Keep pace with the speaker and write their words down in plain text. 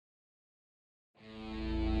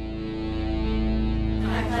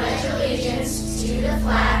allegiance to the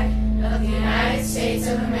flag of the United States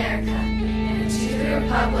of America and to the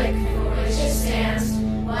republic for which it stands,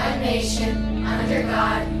 one nation, under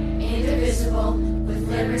God, indivisible, with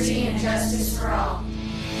liberty and justice for all.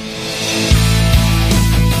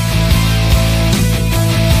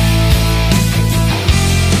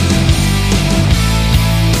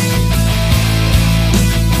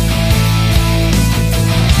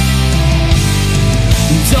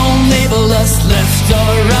 Don't label us left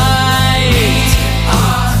or right. We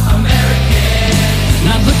are American.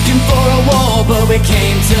 Not looking for a war, but we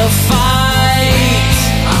came to fight.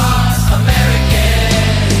 We are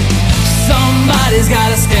American. Somebody's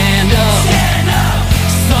gotta stand up. Stand up.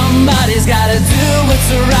 Somebody's gotta do what's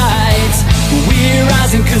right. We're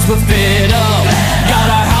rising 'cause we're fed up. Got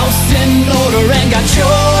our house in order and got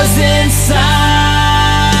yours inside.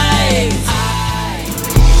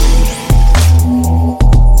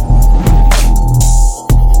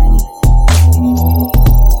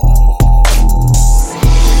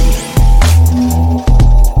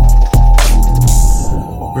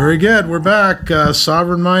 Very good. We're back.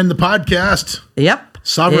 Sovereign Mind, the podcast. Yep.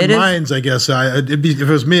 Sovereign Minds, I guess. If it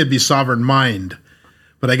was me, it'd be Sovereign Mind.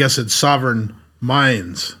 But I guess it's Sovereign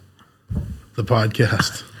Minds, the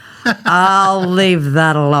podcast. I'll leave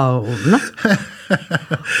that alone.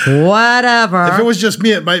 Whatever. If it was just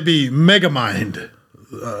me, it might be Megamind,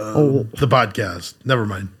 the podcast. Never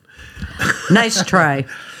mind. Nice try.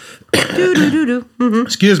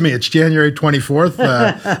 Excuse me, it's January 24th.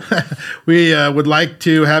 We would like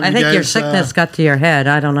to have you guys... I think your sickness got to your head.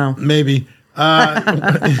 I don't know. Maybe.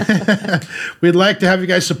 We'd like to have you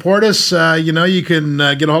guys support us. You can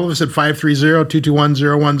get a hold of us at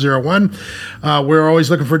 530-221-0101. We're always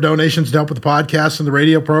looking for donations to help with the podcast and the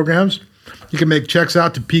radio programs. You can make checks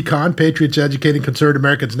out to Pecan, Patriots Educating Concerned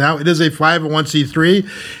Americans Now. It is a 501c3,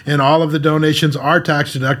 and all of the donations are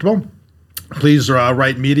tax deductible. Please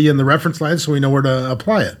write media in the reference line so we know where to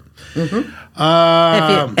apply it. Mm-hmm.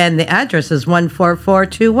 And the address is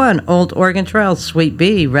 14421 Old Oregon Trail, Suite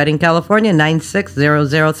B, Redding, California,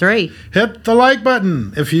 96003. Hit the like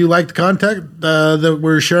button. If you like the content that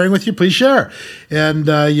we're sharing with you, please share. And,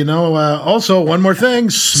 also, one more thing,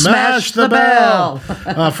 smash the bell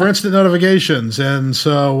for instant notifications. And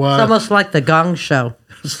so... it's almost like the Gong Show.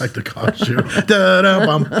 It's like the Gong Show.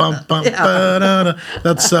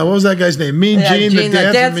 That's, what was that guy's name? Mean Gene, the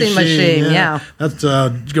dancing machine. Yeah. That's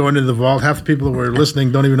going into the vault. Half the people that were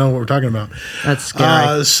listening don't even know what we're talking about. That's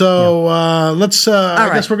scary. Let's,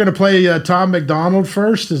 I guess we're going to play Tom McDonald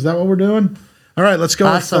first. Is that what we're doing? All right, let's go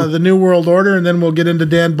with the New World Order, and then we'll get into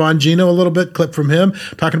Dan Bongino a little bit, clip from him,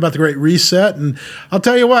 talking about the Great Reset. And I'll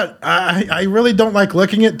tell you what, I really don't like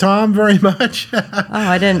looking at Tom very much.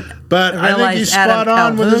 I didn't But I think he's spot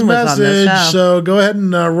on with his message. So go ahead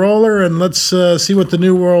and roll her, and let's see what the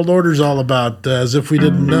New World Order is all about, as if we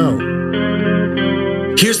didn't know.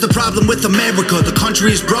 Here's the problem with America, the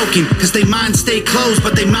country is broken, cause they minds stay closed,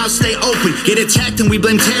 but they mouths stay open. Get attacked and we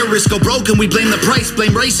blame terrorists, go broken, we blame the price,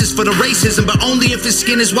 blame racists for the racism, but only if his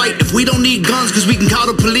skin is white. If we don't need guns, cause we can call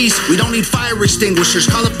the police, we don't need fire extinguishers,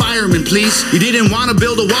 call a fireman, please. You didn't want to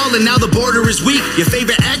build a wall and now the border is weak. Your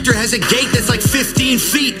favorite actor has a gate that's like 15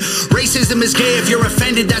 feet. Racism is gay, if you're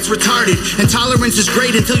offended, that's retarded. Intolerance is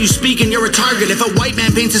great until you speak and you're a target. If a white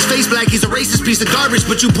man paints his face black, he's a racist piece of garbage,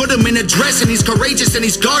 but you put him in a dress and he's courageous and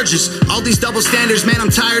he's gorgeous. All these double standards, man, I'm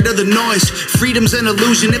tired of the noise. Freedom's an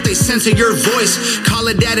illusion if they censor your voice. Call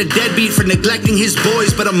a dad a deadbeat for neglecting his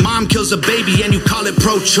boys, but a mom kills a baby and you call it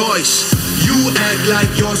pro-choice. You act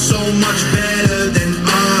like you're so much better than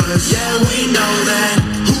us. Yeah, we know that.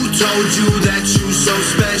 Who told you that you so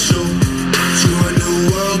special? To a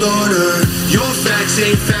new world order. Your facts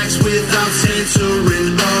ain't facts without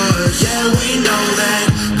censoring us. Yeah, we know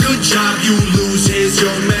that. Good job, you lose, here's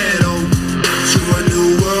your medal. To a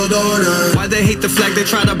new world order. Why they hate the flag, they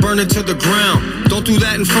try to burn it to the ground. Don't do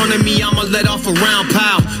that in front of me, I'ma let off a round,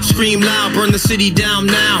 pow. Scream loud, burn the city down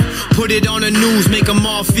now. Put it on the news, make them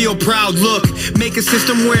all feel proud. Look, make a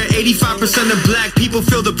system where 85% of black people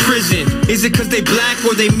fill the prison. Is it cause they black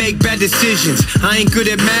or they make bad decisions? I ain't good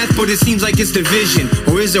at math, but it seems like it's division.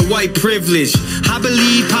 Or is it white privilege? I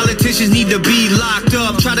believe politicians need to be locked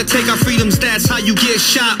up. Try to take our freedoms, that's how you get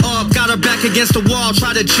shot up. Got our back against the wall,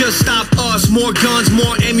 try to just stop us. More guns,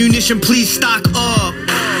 more ammunition, please stock up.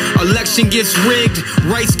 Election gets rigged,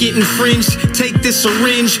 rights get infringed. Take this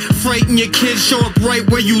syringe, frighten your kids, show up right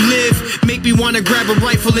where you live. Make me wanna grab a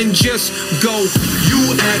rifle and just go.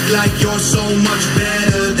 You act like you're so much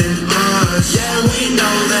better than us. Yeah, we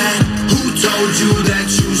know that. Who told you that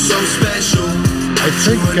you so special? I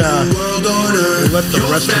think we'll let the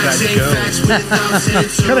rest of that go.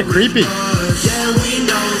 It's kind of creepy. Yeah, we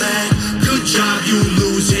know that. Good job you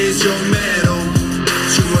lose is your medal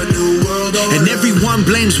to a new world order. And everyone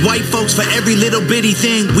blames white folks for every little bitty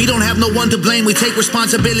thing. We don't have no one to blame, we take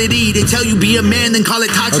responsibility. They tell you be a man, then call it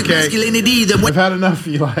toxic masculinity. Then I've had enough,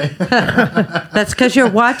 Eli. That's because you're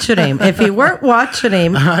watching him. If you weren't watching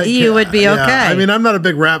him, you would be okay. I mean, I'm not a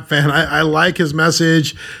big rap fan. I like his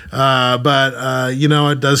message, but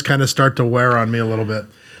it does kind of start to wear on me a little bit.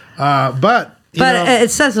 But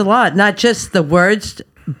it says a lot, not just the words,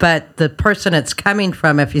 but the person it's coming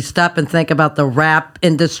from. If you stop and think about the rap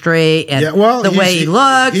industry and the way he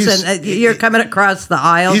looks, and you're coming across the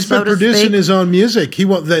aisle. He's been producing his own music. He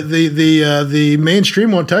won't. The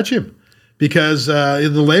mainstream won't touch him because the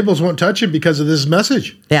labels won't touch him because of this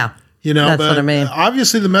message. Yeah. That's what I mean.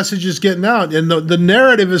 Obviously, the message is getting out, and the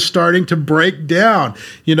narrative is starting to break down.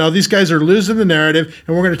 These guys are losing the narrative,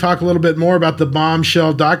 and we're going to talk a little bit more about the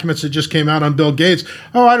bombshell documents that just came out on Bill Gates.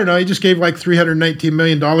 Oh, I don't know. He just gave like $319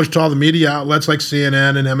 million to all the media outlets like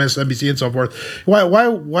CNN and MSNBC and so forth.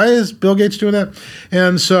 Why is Bill Gates doing that?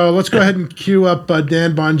 And so let's go ahead and cue up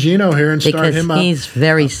Dan Bongino here and start him up. Because he's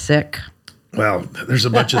very sick. Well, there's a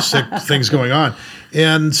bunch of sick things going on.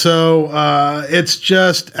 And so it's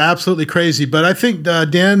just absolutely crazy. But I think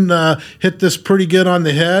Dan hit this pretty good on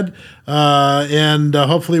the head. And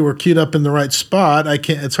hopefully we're queued up in the right spot.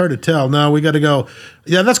 It's hard to tell. No, we got to go.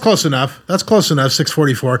 Yeah, that's close enough.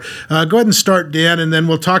 6:44. Go ahead and start, Dan, and then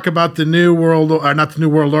we'll talk about the new world, not the new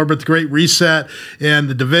world order, but the Great Reset and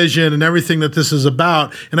the division and everything that this is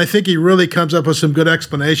about. And I think he really comes up with some good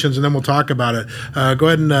explanations, and then we'll talk about it. Go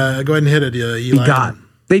ahead and hit it, Eli.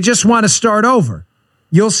 They just want to start over.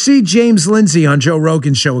 You'll see James Lindsay on Joe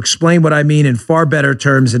Rogan's show explain what I mean in far better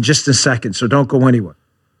terms in just a second, so don't go anywhere.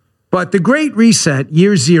 But the Great Reset,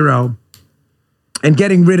 year zero, and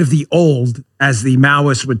getting rid of the old, as the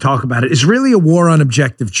Maoists would talk about it, is really a war on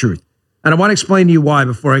objective truth. And I want to explain to you why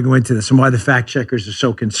before I go into this and why the fact checkers are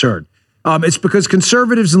so concerned. It's because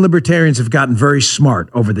conservatives and libertarians have gotten very smart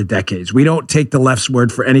over the decades. We don't take the left's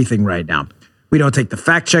word for anything right now. We don't take the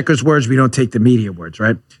fact checkers' words. We don't take the media words,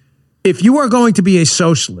 right? If you are going to be a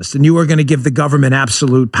socialist and you are going to give the government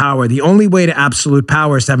absolute power, the only way to absolute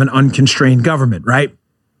power is to have an unconstrained government, right?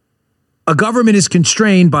 A government is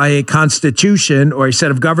constrained by a constitution or a set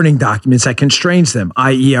of governing documents that constrains them,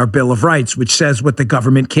 i.e. our Bill of Rights, which says what the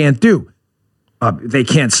government can't do. They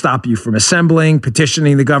can't stop you from assembling,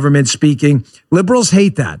 petitioning the government, speaking. Liberals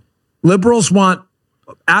hate that. Liberals want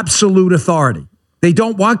absolute authority. They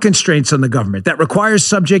don't want constraints on the government. That requires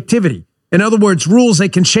subjectivity. In other words, rules they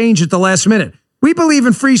can change at the last minute. We believe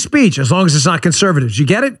in free speech as long as it's not conservatives. You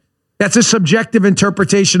get it? That's a subjective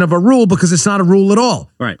interpretation of a rule because it's not a rule at all.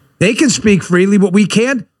 Right. They can speak freely, but we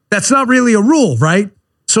can't. That's not really a rule, right?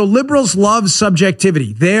 So liberals love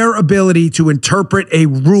subjectivity, their ability to interpret a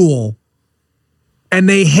rule, and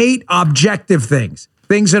they hate objective things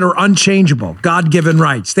that are unchangeable, God-given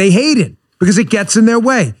rights. They hate it because it gets in their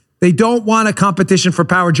way. They don't want a competition for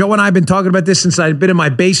power. Joe and I have been talking about this since I've been in my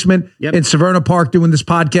basement in Severna Park doing this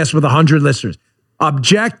podcast with 100 listeners.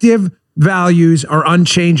 Objective values are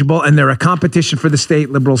unchangeable, and they're a competition for the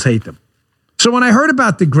state. Liberals hate them. So when I heard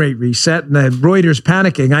about the Great Reset and the Reuters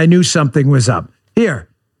panicking, I knew something was up. Here,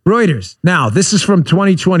 Reuters. Now, this is from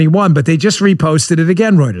 2021, but they just reposted it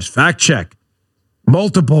again, Reuters. Fact check.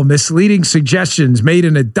 Multiple misleading suggestions made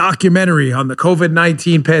in a documentary on the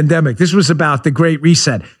COVID-19 pandemic. This was about the Great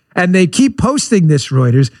Reset. And they keep posting this,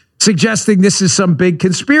 Reuters, suggesting this is some big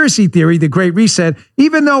conspiracy theory, the Great Reset,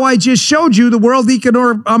 even though I just showed you the World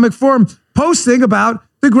Economic Forum posting about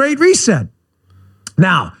the Great Reset.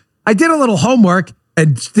 Now, I did a little homework,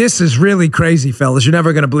 and this is really crazy, fellas. You're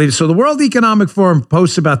never going to believe it. So the World Economic Forum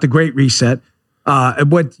posts about the Great Reset,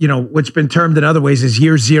 what's been termed in other ways as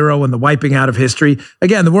year zero and the wiping out of history.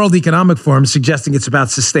 Again, the World Economic Forum is suggesting it's about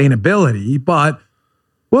sustainability, but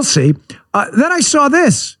we'll see. Then I saw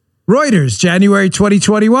this. Reuters, January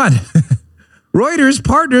 2021. Reuters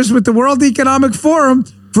partners with the World Economic Forum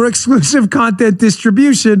for exclusive content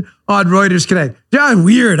distribution on Reuters Connect. John,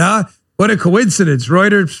 weird, huh? What a coincidence.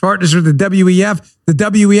 Reuters partners with the WEF. The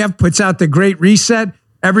WEF puts out the Great Reset.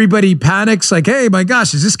 Everybody panics like, hey, my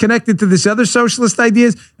gosh, is this connected to this other socialist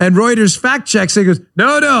ideas? And Reuters fact checks and goes,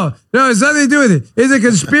 no, it's nothing to do with it. It's a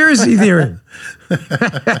conspiracy theory.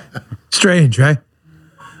 Strange, right?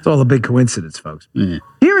 It's all a big coincidence, folks. Mm.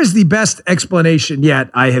 Here is the best explanation yet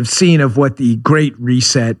I have seen of what the Great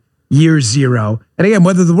Reset, year zero, and again,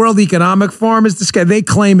 whether the World Economic Forum is discussed, they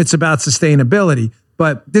claim it's about sustainability,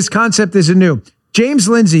 but this concept isn't new. James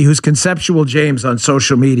Lindsay, who's Conceptual James on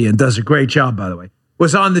social media and does a great job, by the way,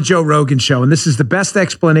 was on the Joe Rogan show, and this is the best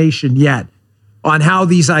explanation yet on how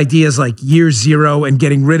these ideas like year zero and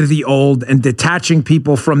getting rid of the old and detaching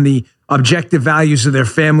people from the objective values of their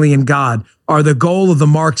family and God are the goal of the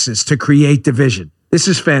Marxists to create division. This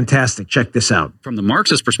is fantastic. Check this out. From the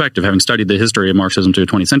Marxist perspective, having studied the history of Marxism to the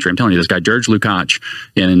 20th century, I'm telling you, this guy, George Lukács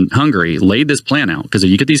in Hungary, laid this plan out. Because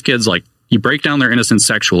you get these kids, like, you break down their innocence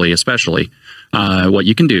sexually, especially, what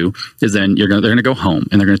you can do is then they're going to go home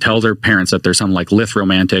and they're going to tell their parents that there's some like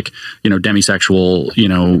lithyromantic, demisexual,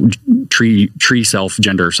 tree self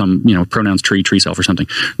gender, some, pronouns tree self or something.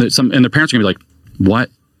 And their parents are going to be like, what?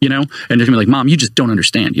 And they're going to be like, Mom, you just don't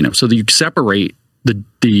understand, So that you separate the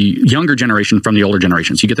younger generation from the older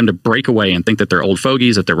generations. You get them to break away and think that they're old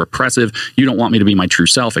fogies, that they're repressive. You don't want me to be my true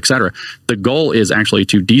self, etc. The goal is actually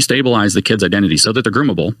to destabilize the kid's identity so that they're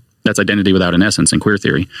groomable. That's identity without an essence in queer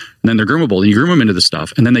theory. And then they're groomable. You groom them into this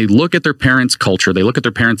stuff. And then they look at their parents' culture. They look at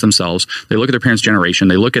their parents themselves. They look at their parents' generation.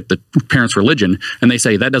 They look at the parents' religion. And they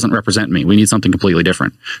say, that doesn't represent me. We need something completely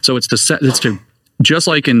different. So it's to just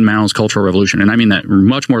like in Mao's Cultural Revolution, and I mean that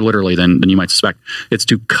much more literally than you might suspect, it's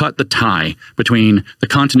to cut the tie between the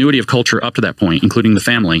continuity of culture up to that point, including the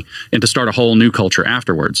family, and to start a whole new culture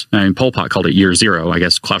afterwards. I mean, Pol Pot called it year zero. I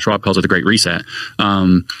guess Klaus Schwab calls it the Great Reset.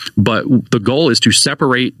 But the goal is to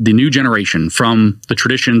separate the new generation from the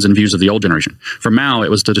traditions and views of the old generation. For Mao,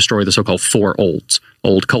 it was to destroy the so-called four olds: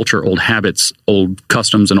 old culture, old habits, old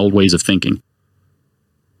customs, and old ways of thinking.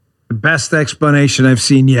 The best explanation I've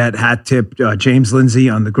seen yet, hat tip, James Lindsay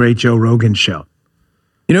on the great Joe Rogan show.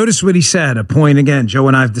 You notice what he said, a point, again, Joe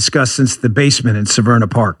and I have discussed since the basement in Severna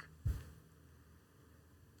Park.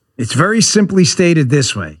 It's very simply stated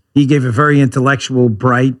this way. He gave a very intellectual,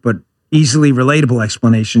 bright, but easily relatable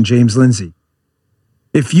explanation, James Lindsay.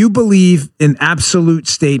 If you believe in absolute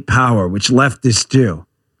state power, which leftists do,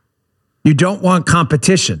 you don't want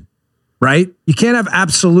competition. Right? You can't have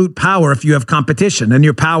absolute power if you have competition, and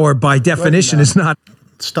your power by definition is not.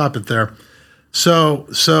 Stop it there. So,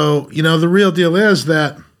 the real deal is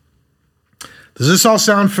that, does this all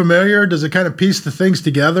sound familiar? Does it kind of piece the things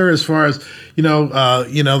together as far as,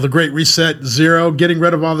 the Great Reset Zero, getting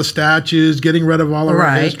rid of all the statues, getting rid of all of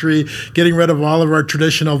our history, getting rid of all of our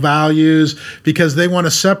traditional values, because they want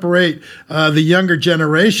to separate the younger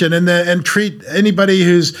generation and treat anybody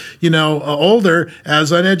who's, older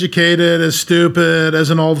as uneducated, as stupid, as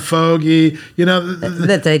an old fogey,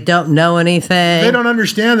 that they don't know anything. They don't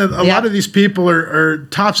understand that a lot of these people are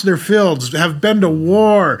tops of their fields, have been to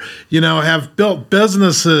war, have built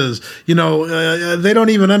businesses, they don't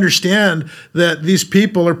even understand that these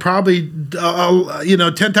people are probably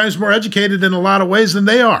 10 times more educated in a lot of ways than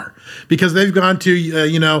they are, because they've gone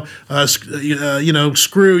to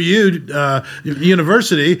screw you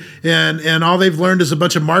university, and all they've learned is a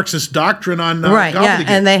bunch of Marxist doctrine on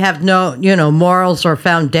and they have no morals or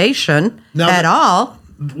foundation at all.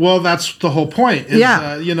 Well, that's the whole point.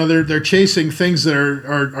 They're chasing things that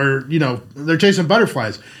are they're chasing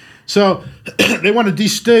butterflies. So they want to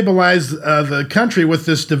destabilize the country with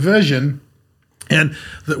this division, and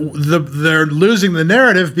they're losing the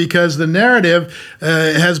narrative, because the narrative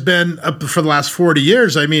has been up for the last 40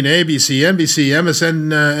 years. I mean, ABC, NBC,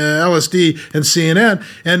 MSN, LSD, and CNN,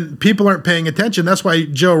 and people aren't paying attention. That's why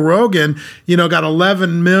Joe Rogan, got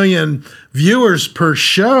 11 million viewers per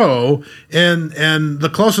show, and the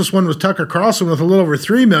closest one was Tucker Carlson with a little over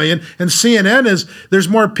 3 million. And CNN there's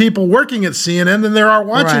more people working at CNN than there are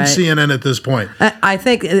watching CNN at this point. I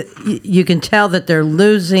think you can tell that they're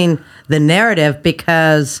losing the narrative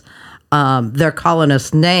because they're calling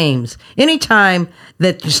us names. Anytime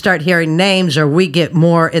that you start hearing names, or we get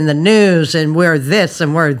more in the news and we're this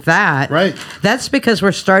and we're that, that's because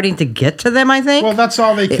we're starting to get to them, I think. Well, that's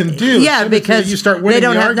all they can do. Yeah, because you start winning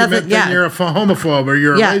the argument that you're a homophobe, or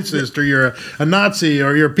you're a racist, or you're a Nazi,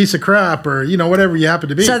 or you're a piece of crap, or whatever you happen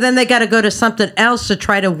to be. So then they got to go to something else to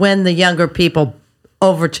try to win the younger people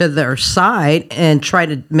over to their side and try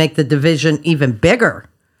to make the division even bigger.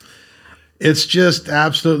 It's just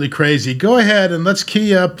absolutely crazy. Go ahead and let's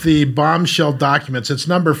key up the bombshell documents. It's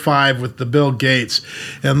number 5 with the Bill Gates,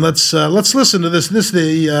 and let's listen to this. This is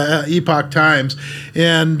the Epoch Times,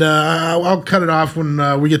 and I'll cut it off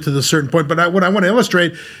when we get to the certain point. But what I want to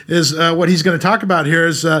illustrate is what he's going to talk about here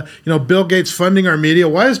is Bill Gates funding our media.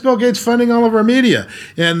 Why is Bill Gates funding all of our media?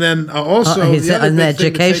 And then also he's in the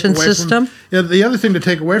education system. The other thing to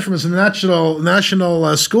take away from is the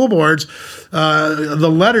national school boards. The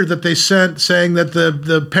letter that they sent saying that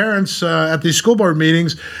the parents at these school board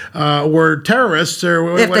meetings were terrorists,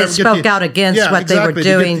 or if they spoke out against what they were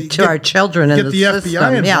doing to our children in the system. Get the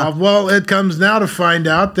FBI involved. Well, it comes now to find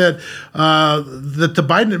out that the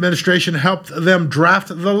Biden administration helped them draft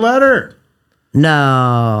the letter.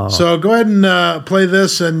 No. So go ahead and play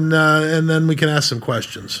this, and then we can ask some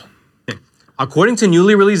questions. According to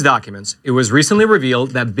newly released documents, it was recently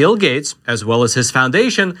revealed that Bill Gates, as well as his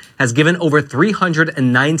foundation, has given over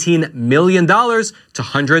 $319 million to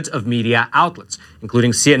hundreds of media outlets,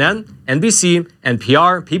 including CNN, NBC,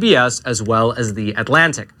 NPR, PBS, as well as The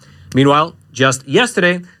Atlantic. Meanwhile, just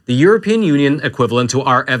yesterday, the European Union equivalent to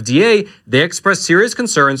our FDA, they expressed serious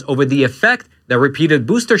concerns over the effect that repeated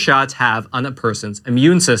booster shots have on a person's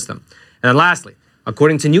immune system. And then lastly,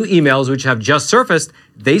 according to new emails which have just surfaced,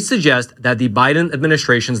 they suggest that the Biden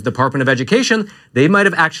administration's Department of Education, they might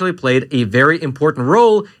have actually played a very important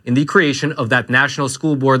role in the creation of that National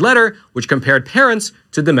School Board letter, which compared parents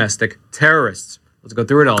to domestic terrorists. Let's go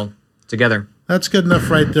through it all together. That's good enough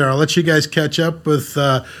right there. I'll let you guys catch up with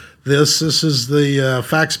this. This is the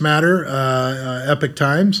Facts Matter, Epic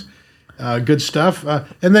Times. Good stuff.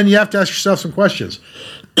 And then you have to ask yourself some questions.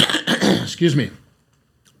 Excuse me.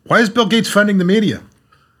 Why is Bill Gates funding the media?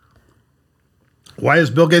 Why is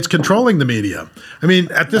Bill Gates controlling the media? I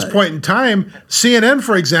mean, at this point in time, CNN,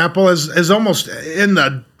 for example, is almost in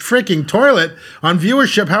the freaking toilet on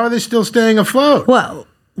viewership. How are they still staying afloat? Well,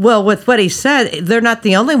 with what he said, they're not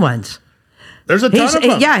the only ones. There's a ton of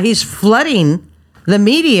them. Yeah, he's flooding the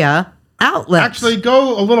media outlets. Actually,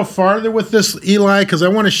 go a little farther with this, Eli, because I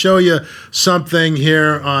want to show you something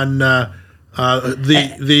here on the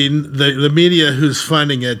media who's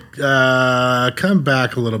funding it. Come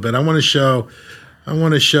back a little bit. I want to show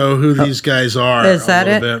who these guys are. Is that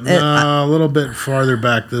it? No, a little bit farther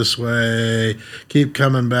back this way. Keep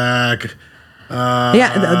coming back.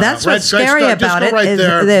 That's what's scary about it. Right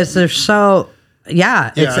there. They're so.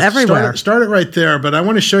 Yeah, it's everywhere. Start it right there, but I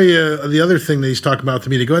want to show you the other thing that he's talking about with the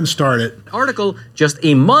media. Go ahead and start it. Article just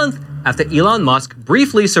a month after Elon Musk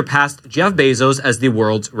briefly surpassed Jeff Bezos as the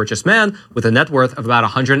world's richest man with a net worth of about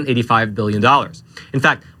 $185 billion. In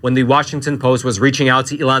fact, when the Washington Post was reaching out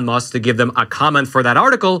to Elon Musk to give them a comment for that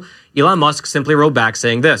article, Elon Musk simply wrote back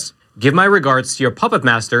saying this: "Give my regards to your puppet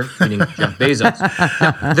master," meaning Jeff Bezos.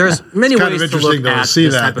 Now, there's many ways to look at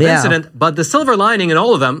this type of incident, but the silver lining in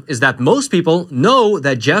all of them is that most people know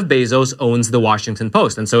that Jeff Bezos owns the Washington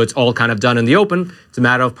Post, and so it's all kind of done in the open. It's a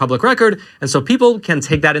matter of public record, and so people can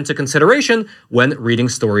take that into consideration when reading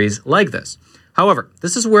stories like this. However,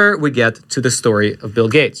 this is where we get to the story of Bill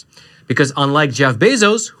Gates. Because unlike Jeff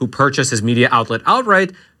Bezos, who purchased his media outlet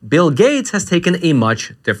outright, Bill Gates has taken a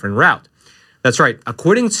much different route. That's right.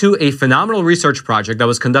 According to a phenomenal research project that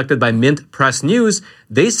was conducted by Mint Press News,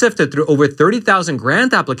 they sifted through over 30,000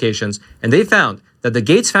 grant applications, and they found that the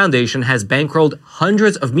Gates Foundation has bankrolled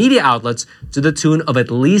hundreds of media outlets to the tune of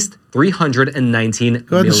at least $319 million.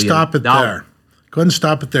 Go ahead and stop it there. Go ahead and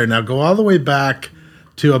stop it there. Now go all the way back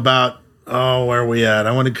to about, where are we at?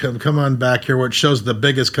 I want to come on back here where it shows the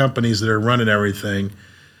biggest companies that are running everything.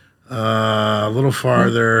 A little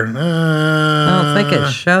farther. I don't think it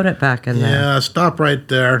showed it back in there. Yeah, stop right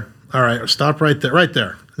there. All right, stop right there. Right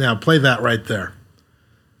there. Now play that right there.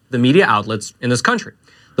 The media outlets in this country.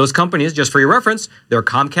 Those companies, just for your reference, they're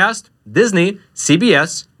Comcast, Disney,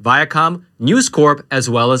 CBS, Viacom, News Corp, as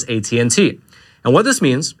well as AT&T. And what this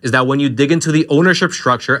means is that when you dig into the ownership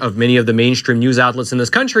structure of many of the mainstream news outlets in this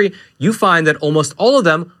country, you find that almost all of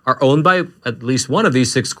them are owned by at least one of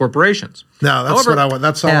these 6 corporations. No, that's what I want.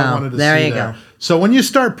 That's all I wanted to see. There you go. So when you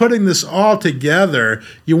start putting this all together,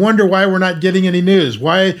 you wonder why we're not getting any news.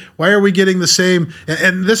 Why are we getting the same?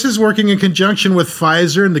 And this is working in conjunction with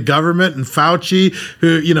Pfizer and the government and Fauci,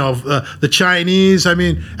 who, the Chinese. I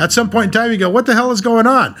mean, at some point in time, you go, what the hell is going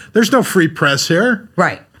on? There's no free press here.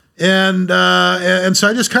 Right. And so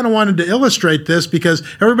I just kind of wanted to illustrate this because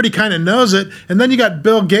everybody kind of knows it. And then you got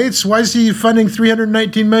Bill Gates. Why is he funding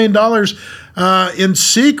 $319 million in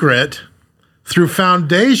secret through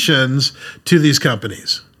foundations to these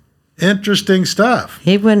companies? Interesting stuff.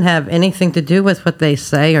 He wouldn't have anything to do with what they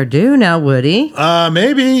say or do now, would he?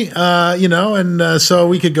 Maybe, and so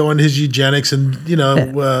we could go into his eugenics and,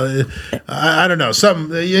 I don't know.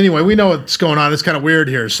 Anyway, we know what's going on. It's kind of weird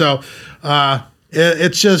here. So,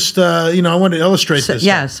 it's just, I want to illustrate this.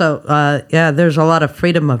 Yeah, there's a lot of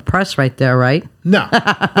freedom of press right there, right? No,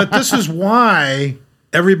 but this is why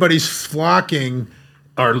everybody's flocking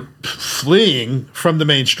or fleeing from the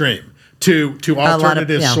mainstream to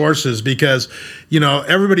alternative sources because,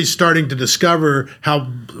 everybody's starting to discover how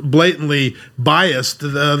blatantly biased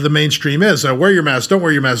the mainstream is. Wear your mask, don't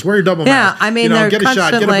wear your mask, wear your double mask. Yeah, I mean, they're get a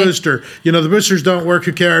shot, get a booster. The boosters don't work,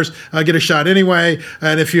 who cares? Get a shot anyway.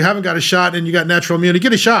 And if you haven't got a shot and you got natural immunity,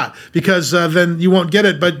 get a shot because then you won't get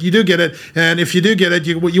it, but you do get it. And if you do get it,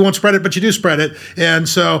 you won't spread it, but you do spread it. And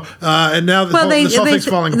so, and now this whole thing's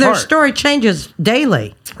falling apart. Their story changes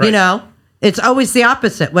daily, right. It's always the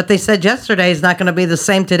opposite. What they said yesterday is not going to be the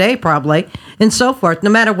same today, probably, and so forth, no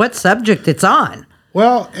matter what subject it's on.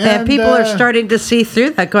 Well, and people are starting to see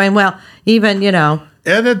through that, going, well, even, And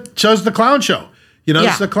it shows the clown show.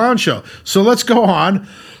 It's the clown show. So let's go on.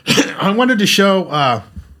 I wanted to show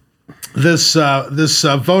this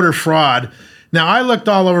voter fraud. Now, I looked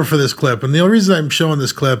all over for this clip, and the only reason I'm showing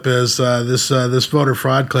this clip is this voter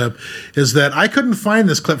fraud clip is that I couldn't find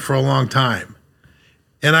this clip for a long time.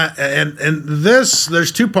 And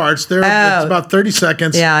there's two parts. It's about 30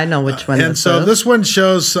 seconds. Yeah, I know which one. And so this one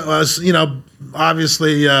shows us,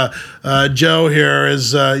 obviously Joe here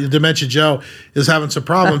is Dementia Joe is having some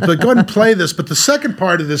problems. But go ahead and play this. But the second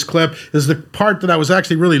part of this clip is the part that I was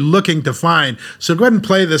actually really looking to find. So go ahead and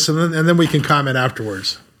play this, and then we can comment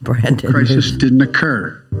afterwards. Brandon. Crisis didn't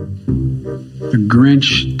occur. The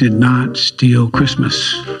Grinch did not steal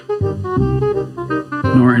Christmas,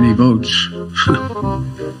 nor any votes.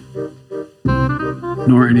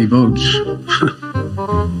 Nor any votes.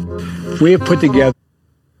 We have put together,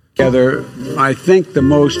 I think, the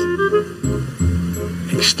most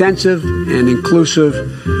extensive and inclusive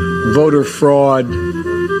voter fraud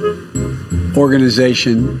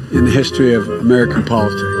organization in the history of American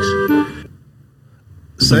politics.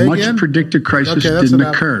 Say the again? Much predicted crisis didn't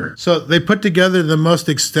occur. So they put together the most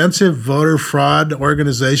extensive voter fraud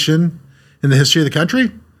organization in the history of the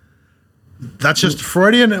country? That's just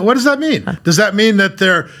Freudian. What does that mean? Does that mean that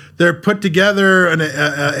they're put together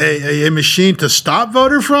a machine to stop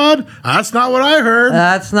voter fraud? That's not what I heard.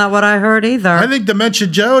 That's not what I heard either. I think Dementia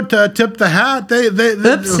Joe tipped the hat.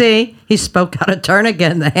 Oopsie. He spoke out of turn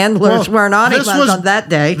again. The handlers weren't on him on that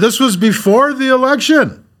day. This was before the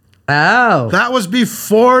election. Oh. That was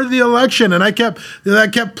before the election, and I kept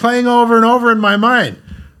playing over and over in my mind.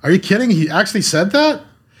 Are you kidding? He actually said that?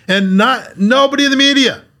 And nobody in the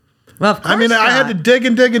media. Well, of course not. I had to dig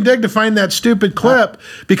and dig and dig to find that stupid clip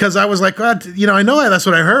because I was like, God, I know that's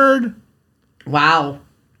what I heard. Wow.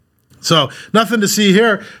 So nothing to see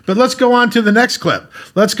here, but let's go on to the next clip.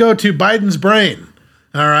 Let's go to Biden's brain.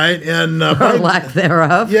 All right, and or lack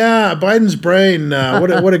thereof. Yeah, Biden's brain.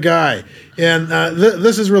 What a guy. And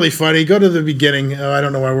this is really funny. Go to the beginning. I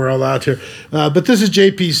don't know why we're all out here, but this is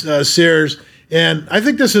J.P. Sears. And I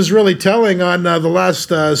think this is really telling on the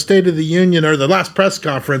last State of the Union or the last press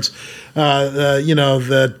conference,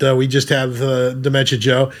 that we just had Dementia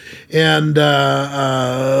Joe. And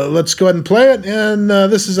let's go ahead and play it. And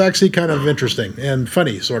this is actually kind of interesting and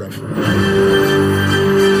funny, sort of.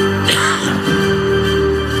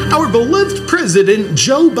 Our beloved President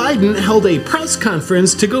Joe Biden held a press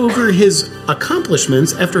conference to go over his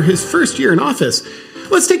accomplishments after his first year in office.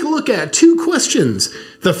 Let's take a look at two questions.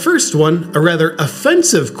 The first one, a rather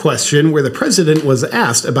offensive question where the president was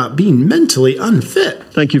asked about being mentally unfit.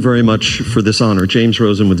 Thank you very much for this honor. James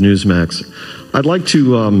Rosen with Newsmax. I'd like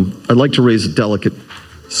to raise a delicate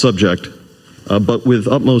subject, but with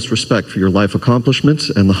utmost respect for your life accomplishments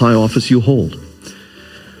and the high office you hold.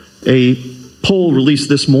 A poll released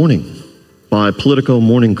this morning by Politico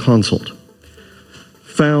Morning Consult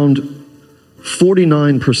found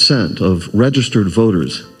 49% of registered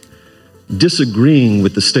voters disagreeing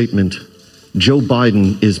with the statement, Joe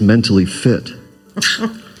Biden is mentally fit.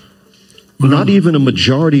 Not even a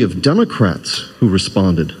majority of Democrats who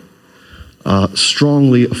responded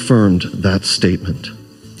strongly affirmed that statement.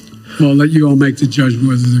 Well, I'll let you all make the judgment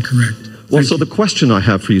whether they're correct. Well, so the question I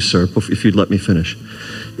have for you, sir, if you'd let me finish,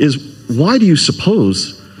 is why do you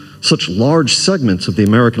suppose such large segments of the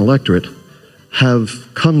American electorate have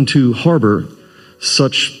come to harbor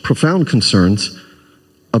such profound concerns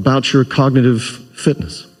about your cognitive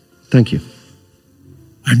fitness? Thank you.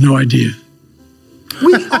 I have no idea.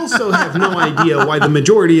 We also have no idea why the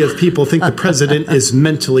majority of people think the president is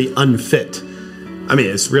mentally unfit. I mean,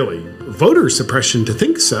 it's really voter suppression to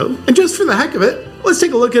think so. And just for the heck of it, let's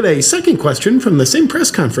take a look at a second question from the same press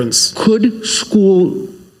conference. Could school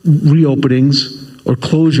reopenings or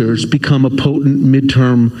closures become a potent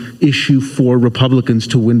midterm issue for Republicans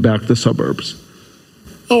to win back the suburbs?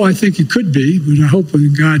 Oh, I think it could be, but I hope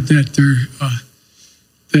in God that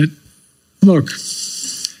look.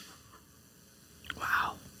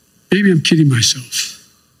 Wow. Maybe I'm kidding myself.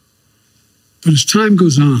 But as time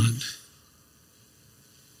goes on,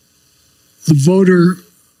 the voter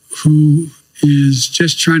who is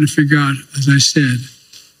just trying to figure out, as I said,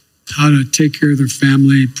 how to take care of their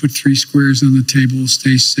family, put 3 squares on the table,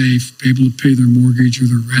 stay safe, be able to pay their mortgage or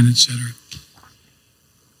their rent, etc.,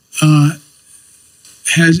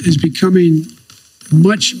 is becoming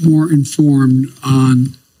much more informed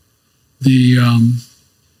on the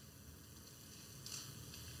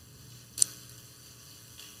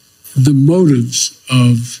motives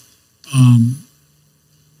of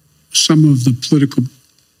some of the political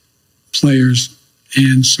players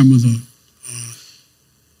and some of the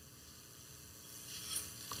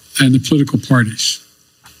political parties.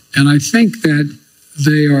 And I think that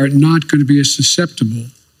they are not going to be as susceptible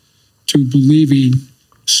to believing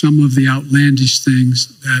some of the outlandish things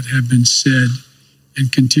that have been said and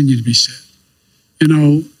continue to be said. You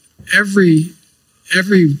know, every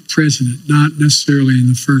president, not necessarily in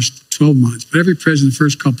the first 12 months, but every president the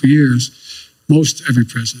first couple of years, every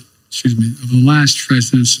president, of the last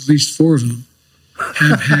presidents, at least 4 of them,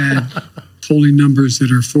 have had polling numbers that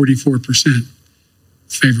are 44%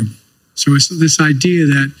 favorable. So it's this idea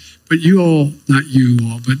that, but you all, not you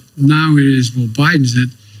all, but now it is, well, Biden's at,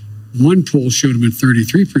 one poll showed him at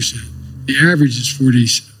 33%. The average is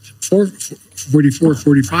 44,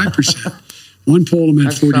 45%. One poll him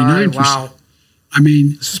at 49%. Wow. I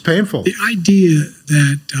mean, this is painful. The idea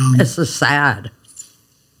that this is sad.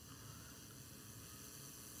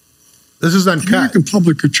 This is uncut. The American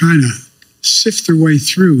public are trying to sift their way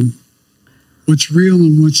through what's real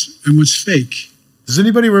and what's fake. Does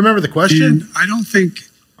anybody remember the question? And I don't think,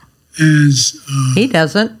 as he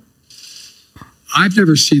doesn't. I've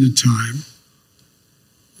never seen a time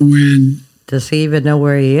when. Does he even know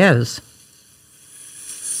where he is?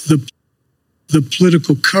 The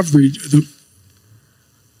political coverage.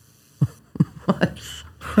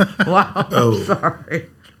 Wow. Oh. Sorry.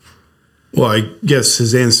 Well, I guess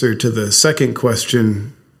his answer to the second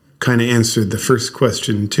question kind of answered the first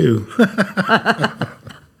question, too.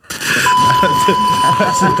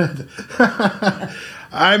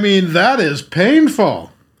 I mean, that is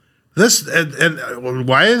painful. This and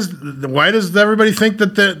why does everybody think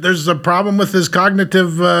that there's a problem with his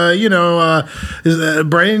cognitive, is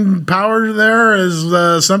brain power? There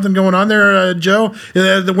is something going on there, Joe.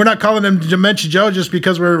 We're not calling him Dementia Joe just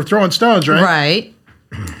because we're throwing stones, right? Right.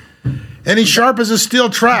 And he's sharp as a steel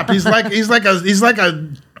trap. He's like a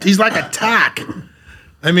tack.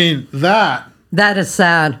 I mean that. That is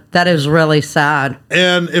sad. That is really sad.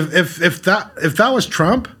 And if that was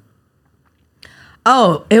Trump.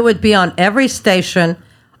 Oh, it would be on every station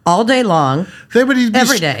all day long.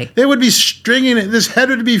 Every day. They would be stringing it. This head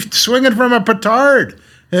would be swinging from a petard.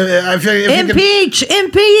 Impeach!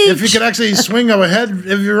 If you could actually swing a head,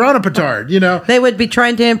 if you're on a petard, They would be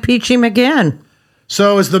trying to impeach him again.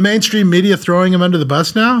 So is the mainstream media throwing him under the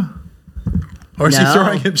bus now? Or is he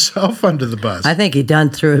throwing himself under the bus? I think he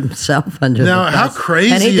done threw himself under the bus. Now, how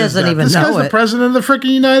crazy and he is doesn't that? even This know guy's it. the president of the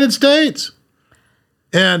freaking United States.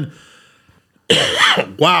 And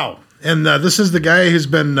wow. And this is the guy who's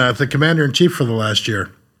been the commander-in-chief for the last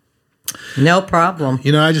year. No problem.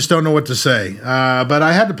 I just don't know what to say. But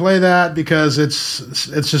I had to play that because it's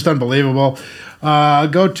just unbelievable.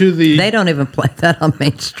 Go to the... They don't even play that on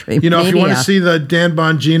mainstream media. If you want to see the Dan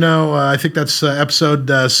Bongino, I think that's episode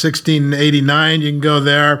 1689. You can go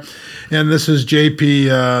there. And this is J.P.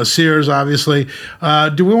 Sears, obviously.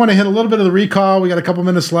 Do we want to hit a little bit of the recall? We got a couple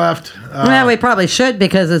minutes left. Well, we probably should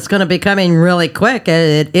because it's going to be coming really quick.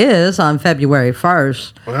 It is on February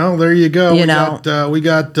 1st. Well, there you go. We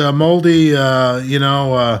got moldy,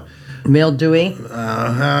 mildewy.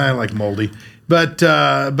 I like moldy. But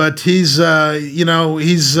he's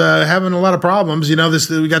he's having a lot of problems. We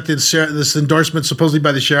got this endorsement supposedly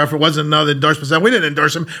by the sheriff. It wasn't the endorsement. We didn't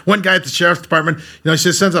endorse him. One guy at the sheriff's department, he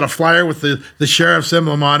just sends out a flyer with the sheriff's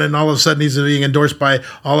emblem on it, and all of a sudden he's being endorsed by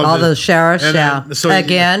all the sheriffs. So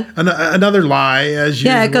again, another lie as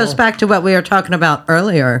usual. Yeah, it goes back to what we were talking about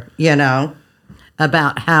earlier.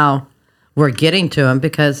 About how we're getting to them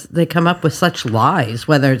because they come up with such lies,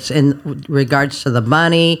 whether it's in regards to the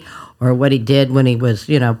money or what he did when he was,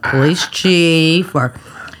 police chief, or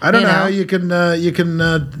I don't know how you can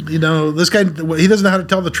this guy, he doesn't know how to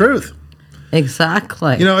tell the truth.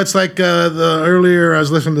 Exactly. It's like earlier I was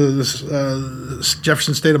listening to this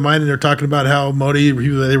Jefferson State of Mind, and they're talking about how Modi,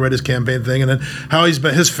 they read his campaign thing, and then how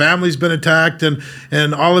his family's been attacked, and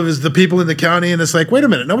all of the people in the county, and it's like, wait a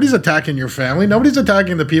minute, nobody's attacking your family, nobody's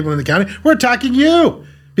attacking the people in the county, we're attacking you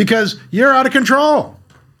because you're out of control.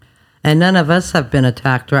 And none of us have been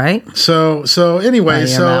attacked, right? So anyway,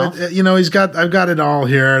 I've got it all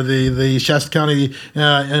here. The Shasta County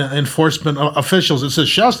enforcement officials. It says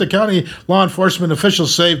Shasta County law enforcement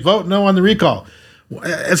officials say vote no on the recall.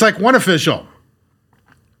 It's like one official.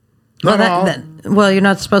 Well, you're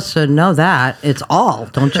not supposed to know that. It's all,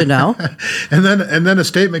 don't you know? and then a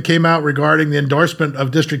statement came out regarding the endorsement of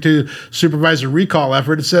District 2 supervisor recall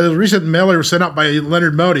effort. It said a recent mailer was sent out by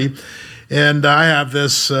Leonard Modi. And I have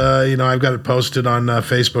this, I've got it posted on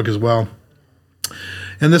Facebook as well.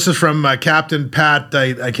 And this is from Captain Pat.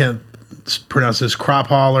 I can't pronounced this,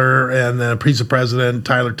 Cropholler, and then he's the president,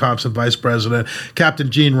 Tyler Thompson, vice president, Captain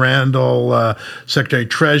Gene Randall, secretary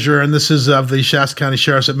treasurer, and this is of the Shasta County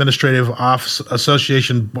Sheriff's Administrative Office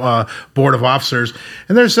Association Board of Officers.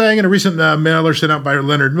 And they're saying in a recent mailer sent out by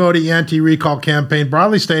Leonard Modi, anti-recall campaign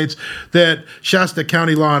broadly states that Shasta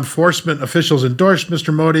County law enforcement officials endorsed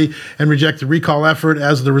Mr. Modi and rejected the recall effort.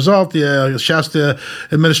 As the result, the Shasta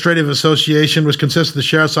Administrative Association, which consists of the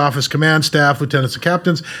Sheriff's Office command staff, lieutenants, and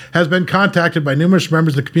captains, has been contacted by numerous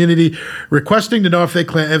members of the community requesting to know if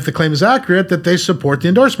the claim is accurate, that they support the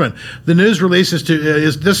endorsement. The news release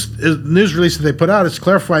news release that they put out is to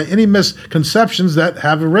clarify any misconceptions that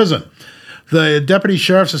have arisen. The Deputy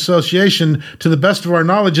Sheriff's Association, to the best of our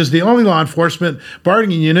knowledge, is the only law enforcement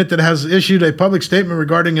bargaining unit that has issued a public statement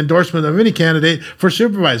regarding endorsement of any candidate for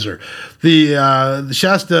supervisor. The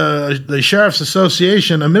Sheriff's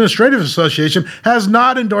Association, Administrative Association, has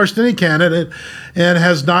not endorsed any candidate and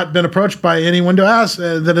has not been approached by anyone to ask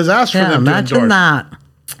that has asked for them to endorse. Imagine that.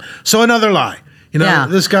 So another lie.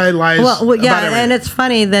 This guy lies. Well, yeah, and it's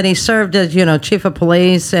funny that he served as, chief of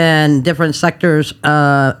police and different sectors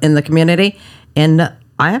in the community. And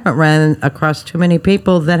I haven't ran across too many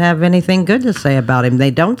people that have anything good to say about him.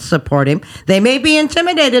 They don't support him. They may be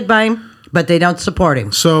intimidated by him, but they don't support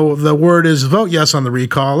him. So the word is vote yes on the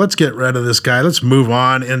recall. Let's get rid of this guy. Let's move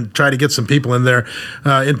on and try to get some people in there,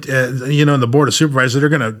 in the Board of Supervisors that are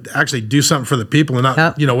going to actually do something for the people and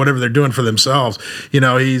not, whatever they're doing for themselves.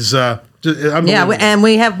 He's... and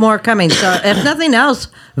we have more coming. So if nothing else,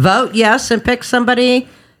 vote yes and pick somebody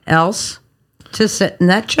else to sit in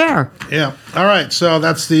that chair. Yeah. All right. So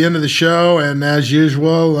that's the end of the show. And as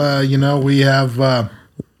usual, we have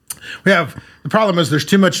the problem is there's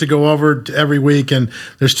too much to go over every week, and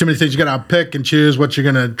there's too many things. You got to pick and choose what you're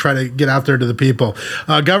going to try to get out there to the people.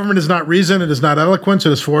 Government is not reason. It is not eloquence.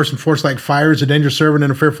 It is force, and force like fire is a dangerous servant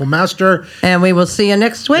and a fearful master. And we will see you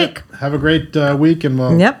next week. Yep. Have a great week, and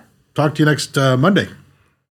we'll talk to you next Monday.